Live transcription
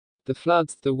The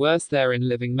floods, the worst there in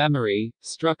living memory,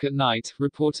 struck at night,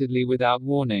 reportedly without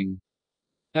warning.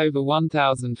 Over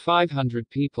 1,500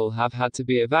 people have had to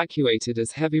be evacuated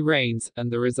as heavy rains,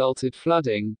 and the resultant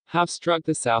flooding, have struck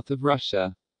the south of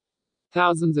Russia.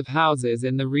 Thousands of houses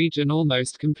in the region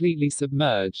almost completely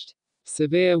submerged.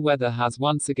 Severe weather has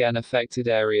once again affected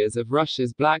areas of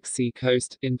Russia's Black Sea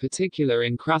coast, in particular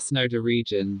in Krasnodar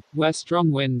region, where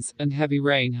strong winds and heavy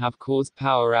rain have caused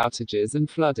power outages and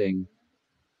flooding.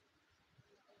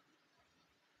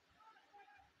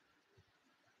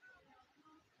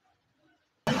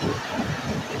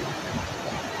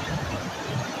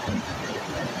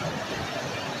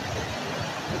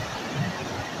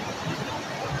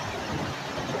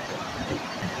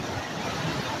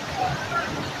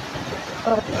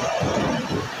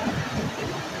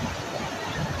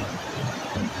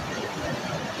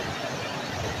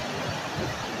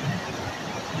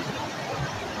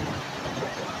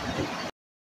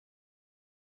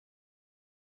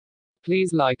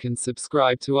 Please like and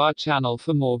subscribe to our channel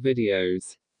for more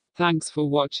videos. Thanks for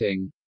watching.